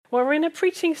Well, we're in a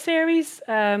preaching series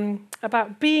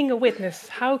about being a witness.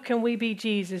 How can we be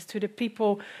Jesus to the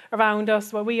people around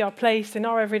us where we are placed in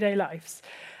our everyday lives?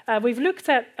 We've looked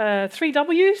at 3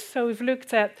 W's. So we've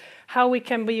looked at how we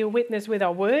can be a witness with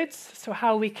our words, so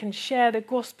how we can share the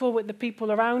gospel with the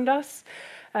people around us.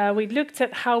 We've looked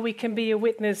at how we can be a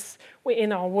witness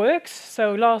in our works.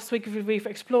 So last week we've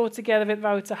explored together with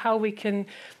Wouter how we can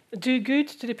do good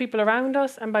to the people around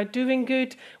us, and by doing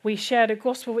good, we share the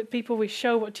gospel with people, we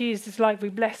show what Jesus is like, we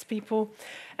bless people.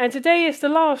 And today is the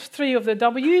last 3 of the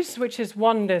W's, which is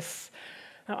wonders.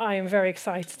 Now, I am very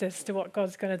excited as to what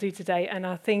God's going to do today, and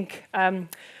I think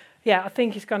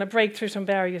He's going to break through some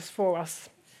barriers for us.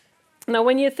 Now,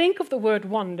 when you think of the word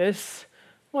wonders,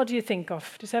 what do you think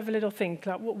of? Just have a little think,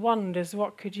 like what wonders,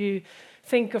 what could you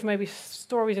think of? Maybe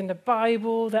stories in the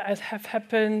Bible that have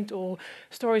happened, or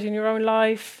stories in your own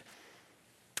life.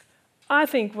 I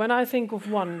think when I think of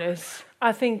wonders,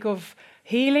 I think of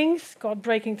healings, God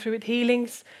breaking through with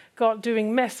healings, God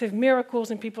doing massive miracles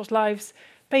in people's lives,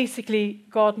 basically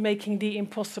God making the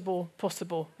impossible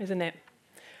possible, isn't it?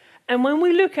 And when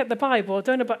we look at the Bible, I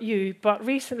don't know about you, but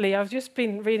recently I've just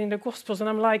been reading the Gospels and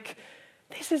I'm like,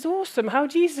 this is awesome. How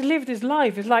Jesus lived his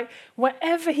life is like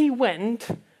wherever he went,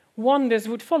 wonders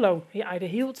would follow. He either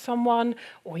healed someone,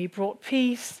 or he brought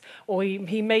peace, or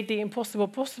he made the impossible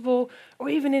possible, or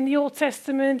even in the Old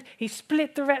Testament, he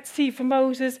split the Red Sea for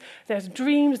Moses. There's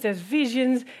dreams, there's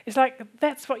visions. It's like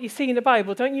that's what you see in the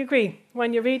Bible, don't you agree?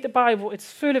 When you read the Bible,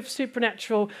 it's full of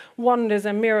supernatural wonders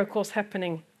and miracles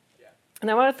happening. Yeah.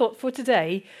 Now, I thought for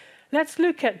today, let's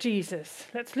look at Jesus.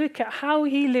 Let's look at how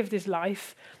he lived his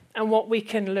life and what we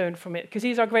can learn from it, because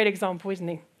he's our great example, isn't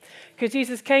he? Because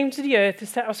Jesus came to the earth to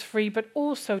set us free, but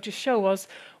also to show us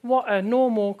what a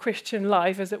normal Christian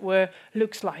life, as it were,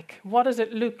 looks like. What does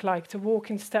it look like to walk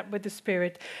in step with the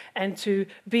Spirit and to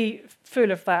be full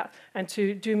of that and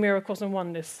to do miracles and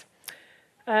wonders?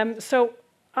 So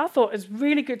I thought it's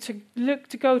really good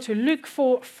to go to Luke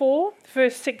 4,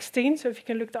 verse 16. So if you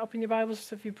can look that up in your Bibles,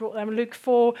 so if you brought them, Luke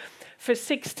 4, verse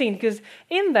 16. Because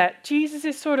in that, Jesus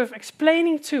is sort of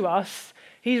explaining to us,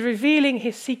 he's revealing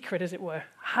his secret, as it were,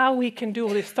 how he can do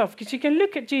all this stuff. Because you can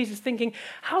look at Jesus thinking,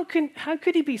 how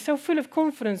could he be so full of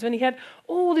confidence when he had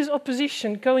all this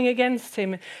opposition going against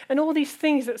him and all these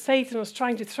things that Satan was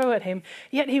trying to throw at him,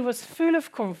 yet he was full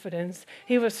of confidence,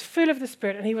 he was full of the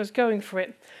Spirit, and he was going for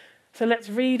it. So let's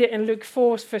read it in Luke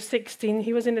 4, verse 16.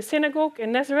 He was in the synagogue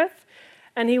in Nazareth,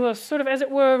 and he was sort of, as it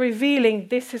were, revealing,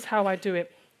 this is how I do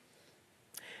it.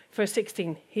 Verse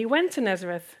 16, he went to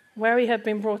Nazareth, where he had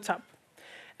been brought up.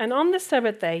 And on the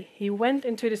Sabbath day, he went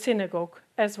into the synagogue,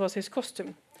 as was his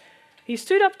custom. He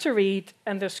stood up to read,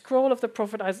 and the scroll of the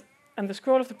prophet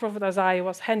Isaiah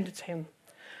was handed to him.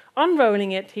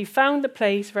 Unrolling it, he found the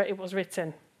place where it was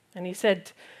written. And he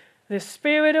said, "The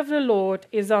Spirit of the Lord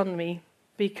is on me,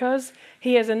 because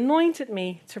he has anointed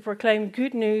me to proclaim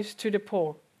good news to the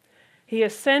poor. He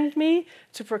has sent me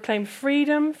to proclaim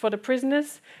freedom for the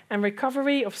prisoners and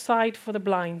recovery of sight for the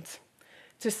blind,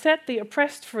 to set the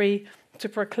oppressed free, to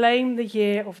proclaim the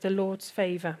year of the Lord's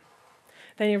favor."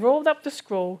 Then he rolled up the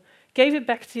scroll, gave it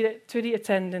back to the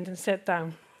attendant, and sat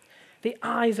down. The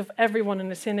eyes of everyone in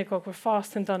the synagogue were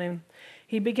fastened on him.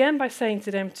 He began by saying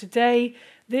to them, "Today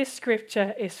this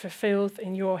scripture is fulfilled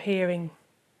in your hearing."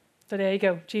 So there you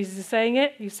go. Jesus is saying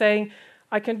it. He's saying,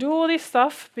 I can do all this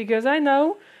stuff because I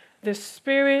know the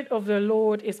Spirit of the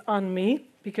Lord is on me,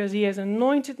 because he has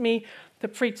anointed me to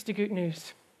preach the good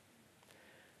news.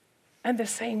 And the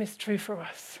same is true for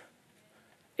us.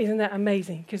 Isn't that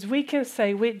amazing? Because we can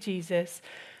say with Jesus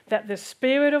that the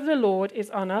Spirit of the Lord is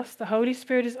on us, the Holy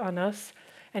Spirit is on us,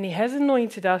 and he has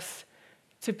anointed us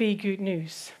to be good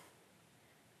news.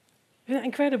 Isn't that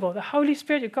incredible? The Holy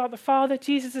Spirit, you've God the Father,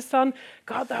 Jesus the Son,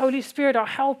 God the Holy Spirit, our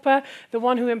helper, the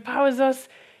one who empowers us.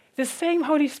 The same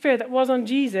Holy Spirit that was on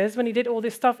Jesus when he did all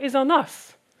this stuff is on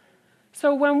us.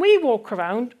 So when we walk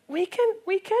around, we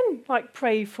can like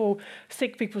pray for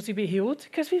sick people to be healed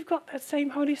because we've got that same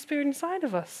Holy Spirit inside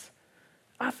of us.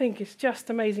 I think it's just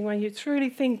amazing when you truly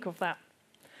think of that.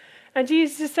 And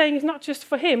Jesus is saying it's not just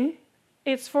for him,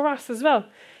 it's for us as well.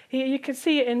 You can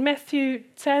see it in Matthew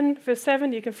 10, verse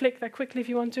 7. You can flick that quickly if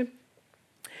you want to.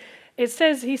 It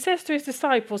says, he says to his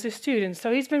disciples, his students,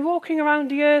 so he's been walking around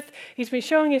the earth, he's been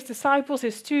showing his disciples,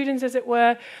 his students, as it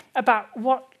were, about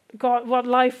what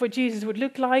life with Jesus would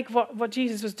look like, what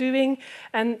Jesus was doing.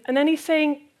 And then he's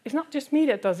saying, it's not just me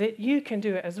that does it, you can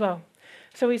do it as well.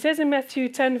 So he says in Matthew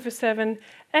 10, verse 7,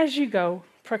 as you go,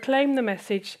 proclaim the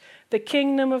message, the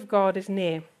kingdom of God is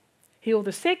near. Heal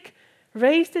the sick,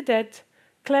 raise the dead,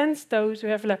 cleanse those who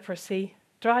have leprosy,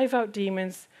 drive out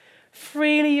demons.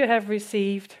 freely you have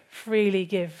received, freely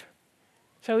give.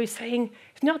 So he's saying,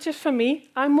 it's not just for me.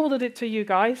 I modeled it to you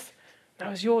guys.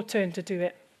 Now it's your turn to do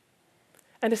it.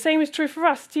 And the same is true for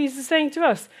us. Jesus is saying to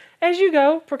us, as you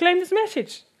go, proclaim this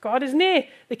message. God is near.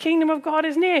 The kingdom of God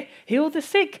is near. Heal the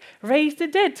sick. Raise the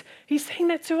dead. He's saying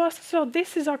that to us as well.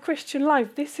 This is our Christian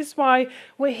life. This is why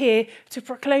we're here to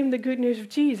proclaim the good news of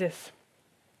Jesus.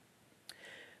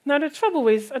 Now, the trouble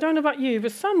is, I don't know about you,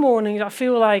 but some mornings I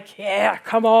feel like, yeah,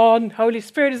 come on, Holy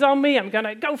Spirit is on me. I'm going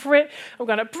to go for it. I'm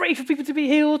going to pray for people to be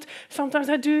healed. Sometimes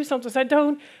I do, sometimes I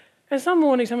don't. And some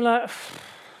mornings I'm like, I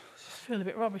feel a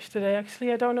bit rubbish today,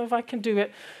 actually. I don't know if I can do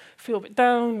it. I feel a bit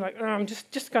down, like, I'm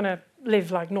just going to live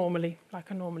like I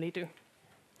normally do.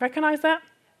 Recognize that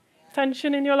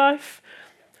tension in your life?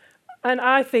 And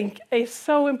I think it's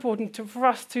so important for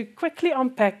us to quickly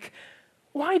unpack,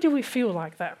 why do we feel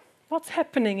like that? What's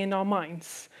happening in our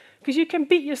minds? Because you can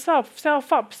beat yourself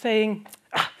up saying,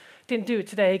 didn't do it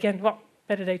today again, well,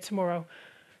 better day tomorrow.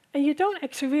 And you don't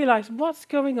actually realize what's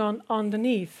going on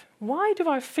underneath. Why do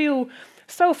I feel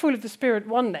so full of the Spirit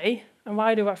one day, and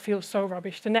why do I feel so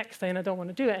rubbish the next day and I don't want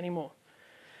to do it anymore?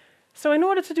 So in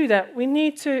order to do that, we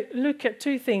need to look at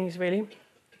two things, really.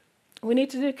 We need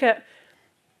to look at,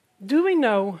 do we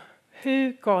know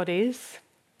who God is?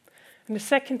 And the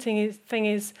second thing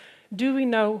is, do we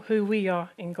know who we are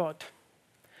in God?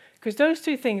 Because those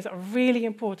two things are really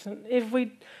important. If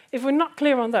we're not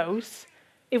clear on those,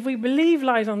 if we believe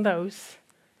lies on those,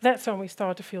 that's when we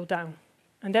start to feel down.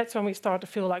 And that's when we start to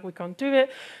feel like we can't do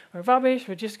it, we're rubbish,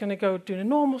 we're just going to go do the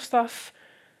normal stuff.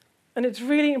 And it's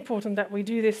really important that we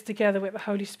do this together with the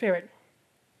Holy Spirit.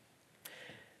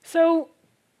 So,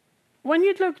 when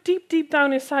you look deep, deep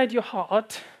down inside your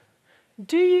heart,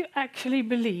 do you actually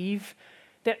believe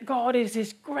that God is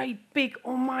this great, big,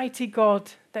 almighty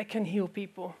God that can heal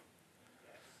people?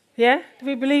 Yeah? Do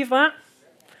we believe that?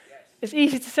 It's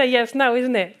easy to say yes, no,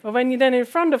 isn't it? But when you're then in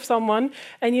front of someone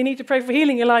and you need to pray for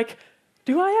healing, you're like,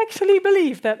 do I actually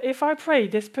believe that if I pray,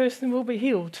 this person will be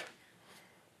healed?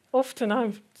 Often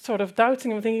I'm sort of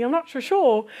doubting and thinking, I'm not so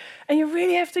sure. And you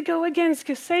really have to go against,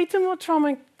 because Satan will try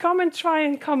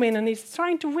and come in, and he's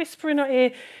trying to whisper in our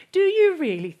ear, do you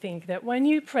really think that when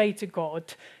you pray to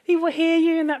God, he will hear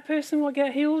you and that person will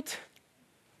get healed?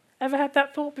 Ever had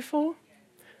that thought before?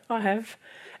 I have.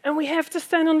 And we have to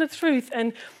stand on the truth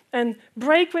and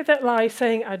break with that lie,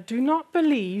 saying, I do not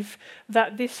believe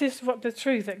that this is what the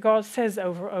truth that God says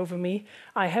over me.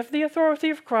 I have the authority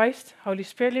of Christ. Holy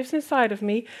Spirit lives inside of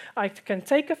me. I can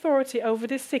take authority over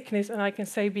this sickness, and I can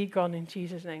say, be gone in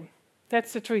Jesus' name.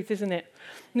 That's the truth, isn't it?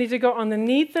 We need to go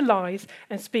underneath the lies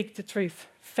and speak the truth.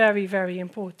 Very, very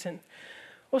important.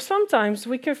 Or sometimes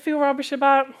we can feel rubbish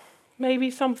about maybe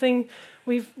something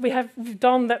we've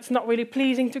done that's not really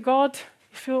pleasing to God.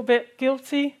 You feel a bit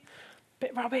guilty, a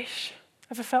bit rubbish.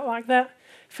 Ever felt like that?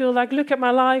 Feel like, look at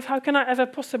my life. How can I ever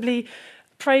possibly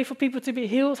pray for people to be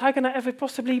healed? How can I ever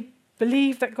possibly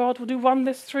believe that God will do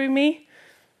wonders through me?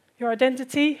 Your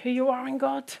identity, who you are in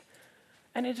God.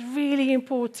 And it's really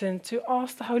important to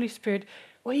ask the Holy Spirit,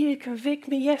 will you convict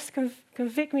me? Yes,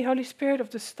 convict me, Holy Spirit, of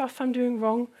the stuff I'm doing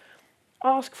wrong.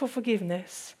 Ask for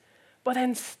forgiveness. But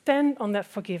then stand on that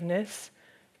forgiveness,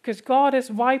 because God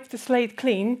has wiped the slate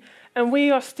clean, and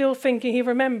we are still thinking he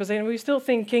remembers it, and we're still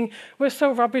thinking we're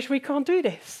so rubbish we can't do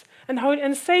this.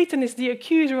 And Satan is the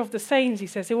accuser of the saints, he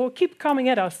says. He will keep coming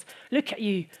at us. Look at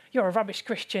you. You're a rubbish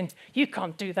Christian. You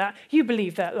can't do that. You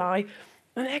believe that lie.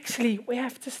 And actually, we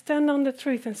have to stand on the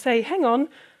truth and say, hang on,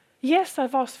 yes,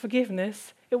 I've asked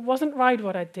forgiveness. It wasn't right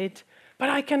what I did. But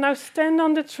I can now stand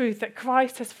on the truth that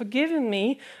Christ has forgiven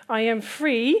me. I am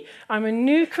free. I'm a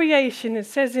new creation. It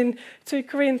says in 2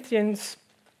 Corinthians,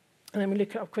 let me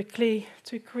look it up quickly,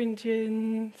 2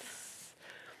 Corinthians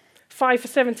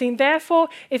 5:17. Therefore,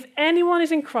 if anyone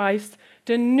is in Christ,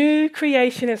 the new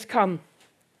creation has come.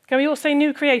 Can we all say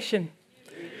new creation?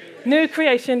 New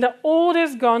creation. The old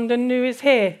is gone, the new is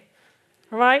here.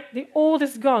 All right? The old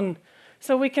is gone.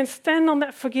 So we can stand on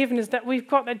that forgiveness that we've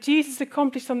got, that Jesus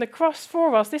accomplished on the cross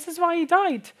for us. This is why he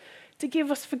died, to give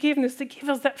us forgiveness, to give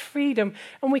us that freedom.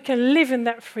 And we can live in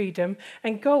that freedom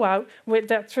and go out with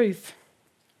that truth.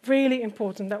 Really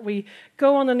important that we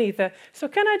go underneath that. So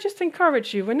can I just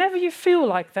encourage you, whenever you feel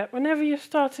like that, whenever you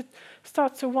start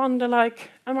to wonder, like,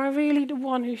 am I really the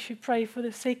one who should pray for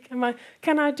the sick?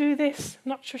 Can I do this?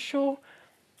 Not so sure.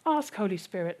 Ask Holy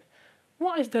Spirit,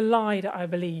 what is the lie that I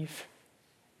believe?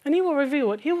 And he will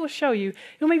reveal it. He will show you.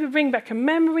 He'll maybe bring back a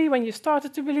memory when you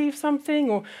started to believe something,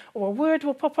 or a word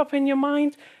will pop up in your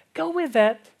mind. Go with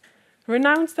that,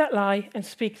 renounce that lie, and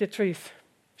speak the truth.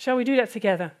 Shall we do that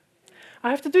together? I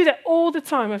have to do that all the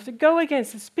time. I have to go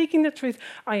against it, speaking the truth.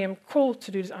 I am called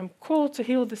to do this. I'm called to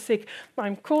heal the sick.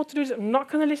 I'm called to do this. I'm not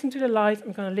going to listen to the lies.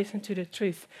 I'm going to listen to the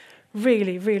truth.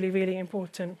 Really, really, really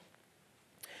important.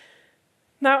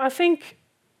 Now, I think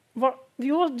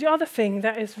the other thing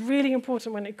that is really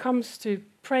important when it comes to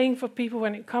praying for people,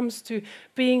 when it comes to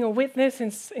being a witness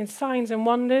in signs and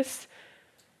wonders,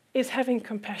 is having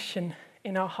compassion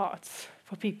in our hearts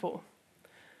for people.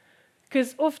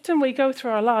 Because often we go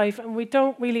through our life and we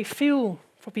don't really feel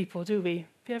for people, do we?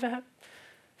 Have you ever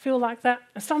feel like that?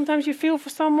 And sometimes you feel for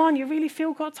someone, you really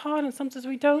feel God's heart, and sometimes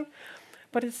we don't.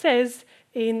 But it says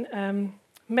in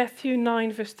Matthew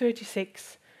 9, verse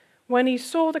 36, when he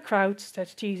saw the crowds,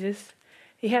 that's Jesus,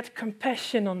 he had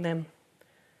compassion on them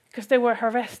because they were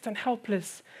harassed and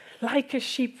helpless, like a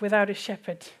sheep without a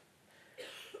shepherd.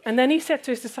 And then he said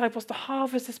to his disciples, the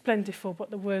harvest is plentiful,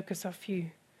 but the workers are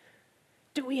few.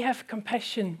 Do we have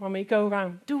compassion when we go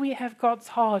around? Do we have God's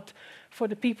heart for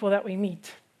the people that we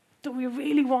meet? Do we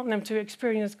really want them to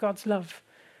experience God's love?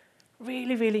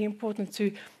 Really, really important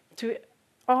to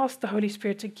ask the Holy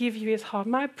Spirit to give you his heart.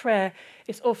 My prayer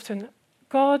is often,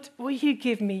 God, will you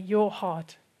give me your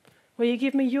heart? Will you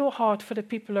give me your heart for the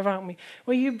people around me?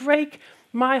 Will you break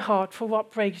my heart for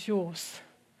what breaks yours?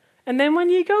 And then when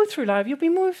you go through life, you'll be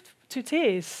moved to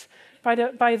tears by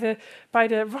the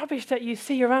rubbish that you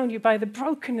see around you, by the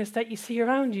brokenness that you see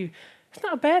around you. It's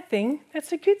not a bad thing.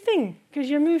 That's a good thing, because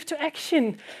you move to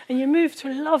action and you move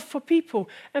to love for people.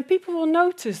 And people will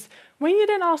notice. When you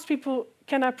then ask people,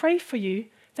 can I pray for you?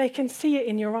 They can see it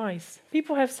in your eyes.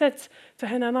 People have said to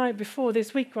Hannah and I before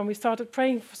this week when we started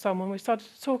praying for someone, we started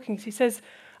talking, she says,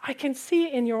 I can see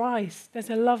it in your eyes. There's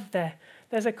a love there.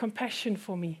 There's a compassion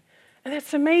for me. And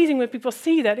that's amazing when people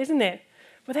see that, isn't it?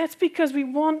 But that's because we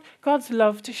want God's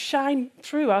love to shine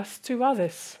through us to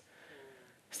others.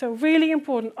 So really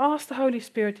important, ask the Holy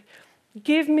Spirit,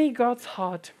 give me God's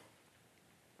heart.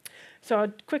 So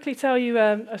I'll quickly tell you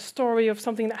a story of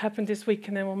something that happened this week,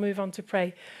 and then we'll move on to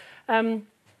pray.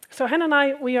 So Hannah and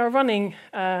I, we are running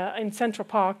in Central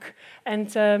Park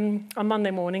and on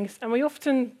Monday mornings, and we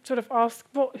often sort of ask,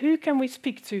 well, who can we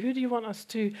speak to? Who do you want us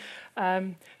to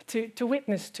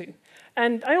witness to?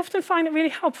 And I often find it really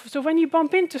helpful. So when you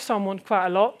bump into someone quite a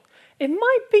lot, it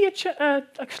might be a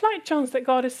slight chance that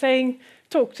God is saying,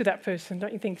 talk to that person,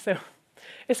 don't you think so?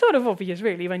 It's sort of obvious,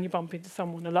 really, when you bump into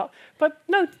someone a lot. But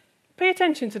no, pay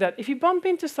attention to that. If you bump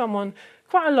into someone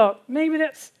quite a lot, maybe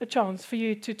that's a chance for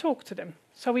you to talk to them.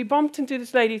 So we bumped into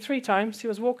this lady 3 times. She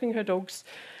was walking her dogs.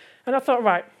 And I thought,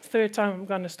 right, 3rd time I'm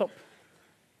going to stop.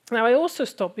 Now, I also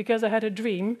stopped because I had a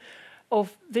dream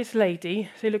of this lady.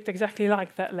 She looked exactly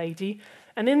like that lady.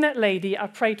 And in that lady, I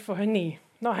prayed for her knee.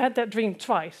 Now, I had that dream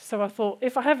twice. So I thought,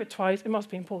 if I have it twice, it must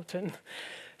be important.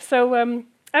 So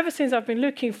ever since, I've been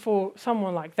looking for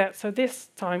someone like that. So this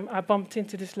time, I bumped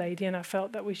into this lady, and I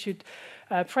felt that we should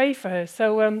pray for her.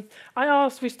 So I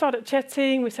asked, we started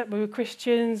chatting, we said we were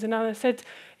Christians, and I said,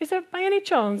 is there by any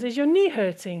chance, is your knee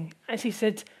hurting? And she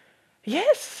said,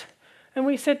 yes. And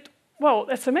we said, well,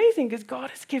 that's amazing, because God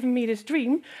has given me this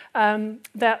dream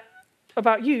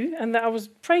about you, and that I was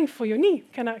praying for your knee.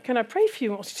 Can I pray for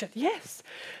you? And she said, yes.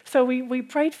 So we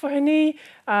prayed for her knee.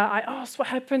 I asked what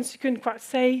happened. She couldn't quite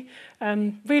say.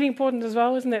 Really important as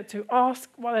well, isn't it, to ask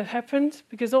what had happened?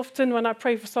 Because often when I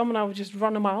pray for someone, I would just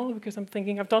run a mile because I'm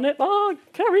thinking, I've done it. Oh,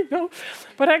 Carrie, no.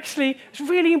 But actually, it's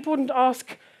really important to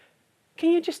ask,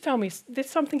 can you just tell me, did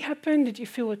something happen? Did you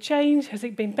feel a change? Has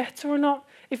it been better or not?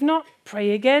 If not,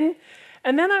 pray again.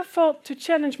 And then I felt to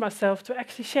challenge myself to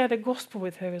actually share the gospel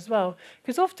with her as well.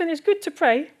 Because often it's good to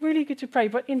pray, really good to pray,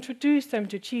 but introduce them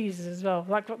to Jesus as well,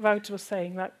 like what Wout was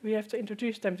saying, like we have to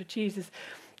introduce them to Jesus.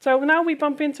 So now we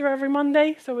bump into her every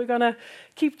Monday, so we're going to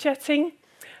keep chatting.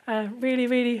 Really,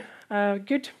 really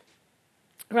good.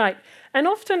 Right. And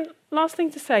often, last thing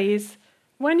to say is,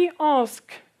 when you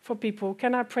ask for people,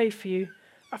 can I pray for you?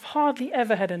 I've hardly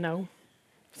ever had a no.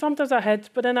 Sometimes I had,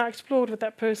 but then I explored with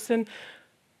that person.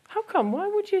 How come? Why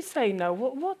would you say no?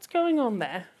 What's going on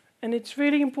there? And it's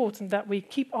really important that we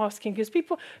keep asking, because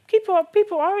people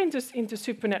are into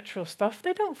supernatural stuff.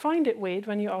 They don't find it weird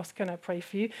when you ask, can I pray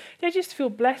for you? They just feel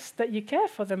blessed that you care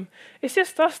for them. It's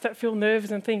just us that feel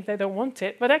nervous and think they don't want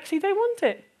it, but actually they want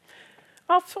it.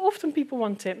 Often people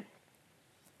want it.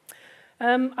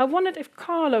 I wondered if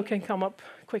Carlo can come up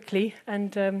quickly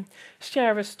and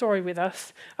share a story with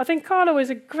us. I think Carlo is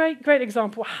a great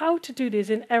example of how to do this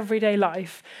in everyday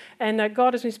life. And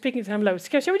God has been speaking to him loads.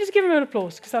 Shall we just give him an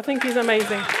applause? Because I think he's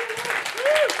amazing.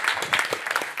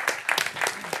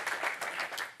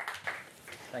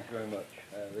 Thank you very much.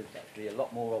 There's actually a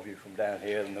lot more of you from down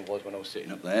here than there was when I was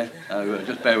sitting up there, so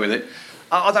just bear with it.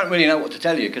 I don't really know what to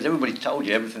tell you, because everybody's told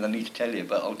you everything I need to tell you,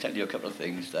 but I'll tell you a couple of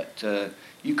things that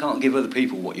you can't give other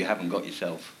people what you haven't got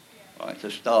yourself, right? So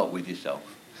start with yourself.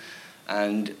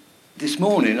 And this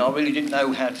morning, I really didn't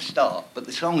know how to start, but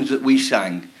the songs that we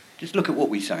sang, just look at what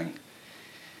we sang.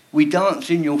 We dance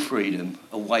in your freedom,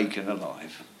 awake and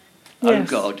alive. Yes. Oh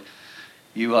God,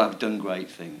 you have done great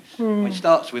things. It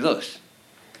starts with us.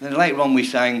 Then later on we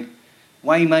sang,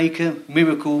 Waymaker,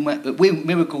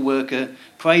 miracle worker,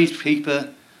 praise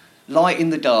keeper, light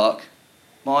in the dark.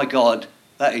 My God,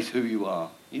 that is who you are.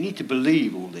 You need to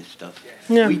believe all this stuff.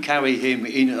 Yeah. We carry him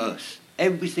in us.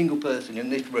 Every single person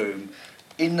in this room,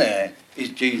 in there, is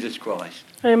Jesus Christ.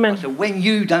 Amen. So when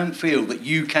you don't feel that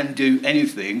you can do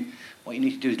anything, what you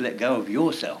need to do is let go of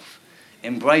yourself.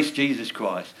 Embrace Jesus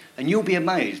Christ. And you'll be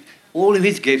amazed. All of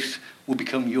his gifts will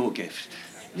become your gifts.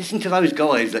 Listen to those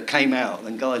guys that came out,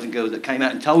 and guys and girls that came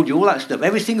out and told you all that stuff.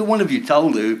 Every single one of you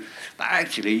told you, but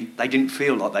actually they didn't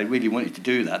feel like they really wanted to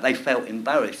do that. They felt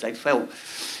embarrassed. They felt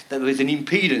that there was an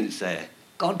impedance there.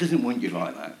 God doesn't want you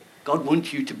like that. God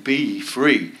wants you to be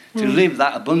free, to live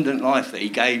that abundant life that he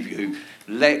gave you.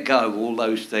 Let go of all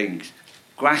those things.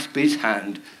 Grasp his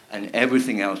hand, and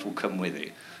everything else will come with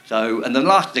it. So, and the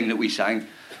last thing that we sang,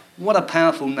 what a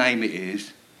powerful name it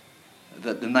is,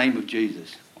 that the name of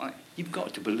Jesus. Right? You've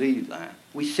got to believe that.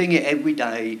 We sing it every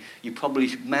day. You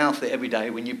probably mouth it every day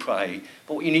when you pray.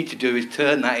 But what you need to do is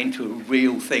turn that into a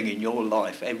real thing in your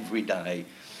life every day.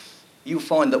 You'll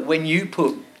find that when you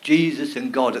put Jesus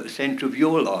and God at the centre of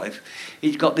your life,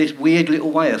 he's got this weird little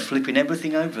way of flipping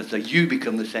everything over so you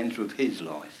become the centre of his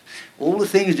life. All the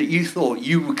things that you thought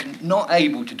you were not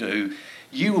able to do,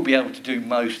 you will be able to do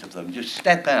most of them. Just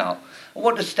step out. And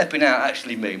what does stepping out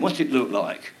actually mean? What's it look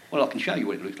like? Well, I can show you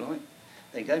what it looks like.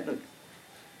 There you go, look.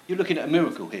 You're looking at a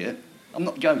miracle here. I'm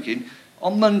not joking.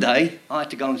 On Monday, I had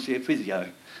to go and see a physio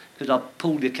because I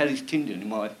pulled the Achilles tendon in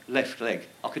my left leg.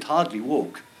 I could hardly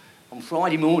walk. On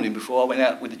Friday morning, before I went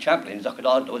out with the chaplains, I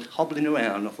was hobbling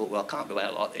around. I thought, well, I can't go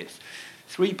out like this.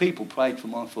 3 people prayed for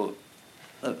my foot.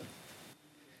 Look.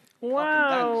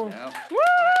 Wow. I can dance now.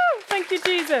 Woo! Thank you,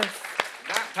 Jesus.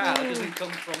 That power doesn't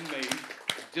come from me.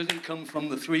 It doesn't come from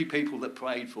the 3 people that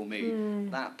prayed for me.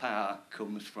 That power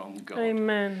comes from God.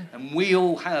 Amen. And we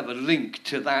all have a link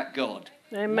to that God.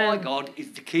 Amen. My God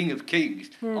is the King of Kings.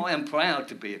 I am proud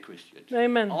to be a Christian.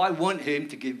 Amen. I want him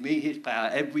to give me his power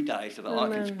every day so that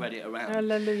Amen. I can spread it around.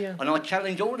 Hallelujah. And I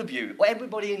challenge all of you,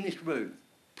 everybody in this room,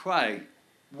 pray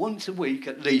once a week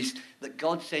at least that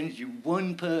God sends you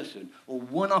one person or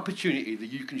one opportunity that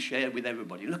you can share with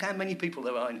everybody. Look how many people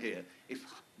there are in here. If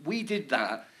we did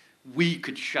that, we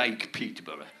could shake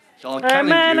Peterborough. So I challenge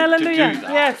you Hallelujah. to do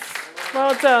that. Yes,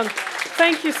 well done.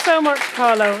 Thank you so much,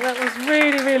 Carlo. That was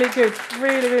really, really good.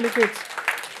 Really, really good.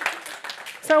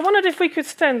 So I wondered if we could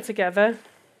stand together.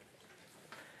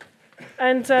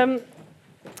 And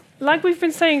like we've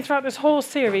been saying throughout this whole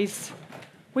series,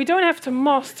 we don't have to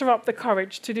muster up the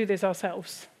courage to do this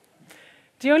ourselves.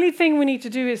 The only thing we need to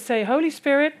do is say, Holy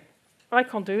Spirit, I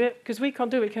can't do it, because we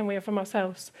can't do it, can we, from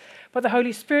ourselves? But the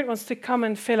Holy Spirit wants to come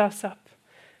and fill us up.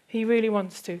 He really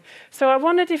wants to. So I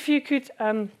wondered if you could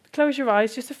close your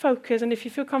eyes just to focus, and if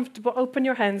you feel comfortable, open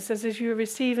your hands as if you were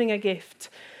receiving a gift.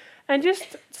 And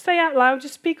just say out loud,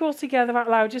 just speak all together out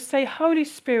loud. Just say, Holy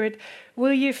Spirit,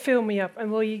 will you fill me up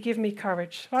and will you give me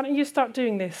courage? Why don't you start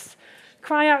doing this?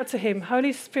 Cry out to him.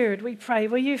 Holy Spirit, we pray,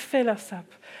 will you fill us up?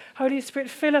 Holy Spirit,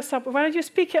 fill us up. Why don't you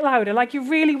speak it louder, like you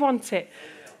really want it?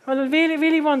 Well, I really,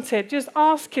 really want it. Just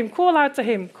ask him. Call out to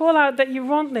him. Call out that you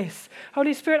want this.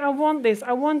 Holy Spirit, I want this.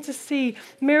 I want to see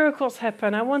miracles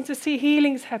happen. I want to see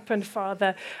healings happen,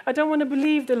 Father. I don't want to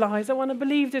believe the lies. I want to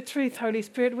believe the truth, Holy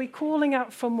Spirit. We're calling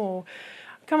out for more.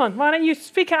 Come on, why don't you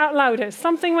speak it out louder?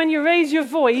 Something when you raise your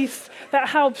voice that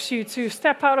helps you to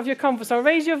step out of your comfort zone.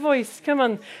 Raise your voice. Come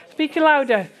on, speak it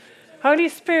louder. Holy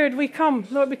Spirit, we come.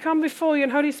 Lord, we come before you.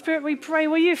 And Holy Spirit, we pray,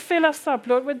 will you fill us up,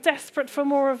 Lord? We're desperate for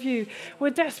more of you.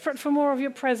 We're desperate for more of your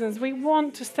presence. We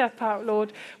want to step out,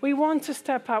 Lord. We want to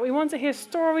step out. We want to hear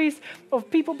stories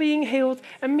of people being healed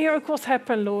and miracles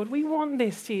happen, Lord. We want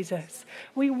this, Jesus.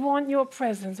 We want your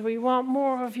presence. We want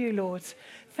more of you, Lord.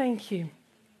 Thank you.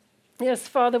 Yes,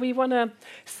 Father, we want to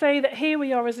say that here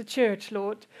we are as a church,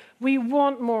 Lord. We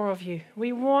want more of you.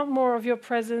 We want more of your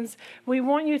presence. We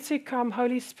want you to come,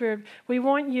 Holy Spirit. We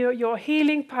want your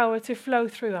healing power to flow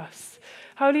through us.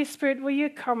 Holy Spirit, will you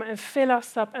come and fill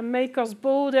us up and make us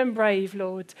bold and brave,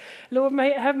 Lord? Lord,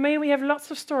 may we have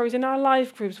lots of stories in our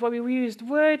life groups where we used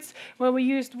words, where we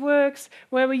used works,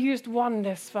 where we used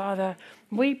wonders, Father.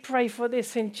 We pray for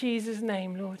this in Jesus'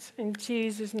 name, Lord. In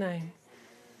Jesus' name.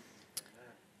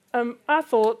 I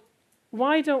thought,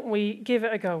 why don't we give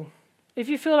it a go? If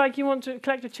you feel like you want to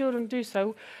collect the children, do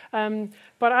so.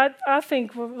 But I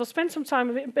think we'll spend some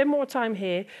time, a bit more time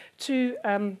here, to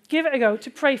give it a go, to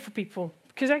pray for people.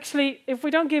 Because actually, if we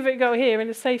don't give it a go here in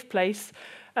a safe place,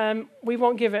 we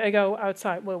won't give it a go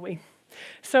outside, will we?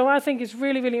 So I think it's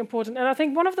really, really important. And I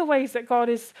think one of the ways that God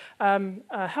is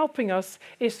helping us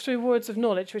is through words of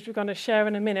knowledge, which we're going to share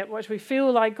in a minute, which we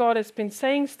feel like God has been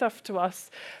saying stuff to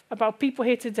us about people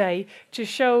here today to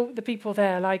show the people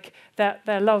there like that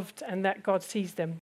they're loved and that God sees them.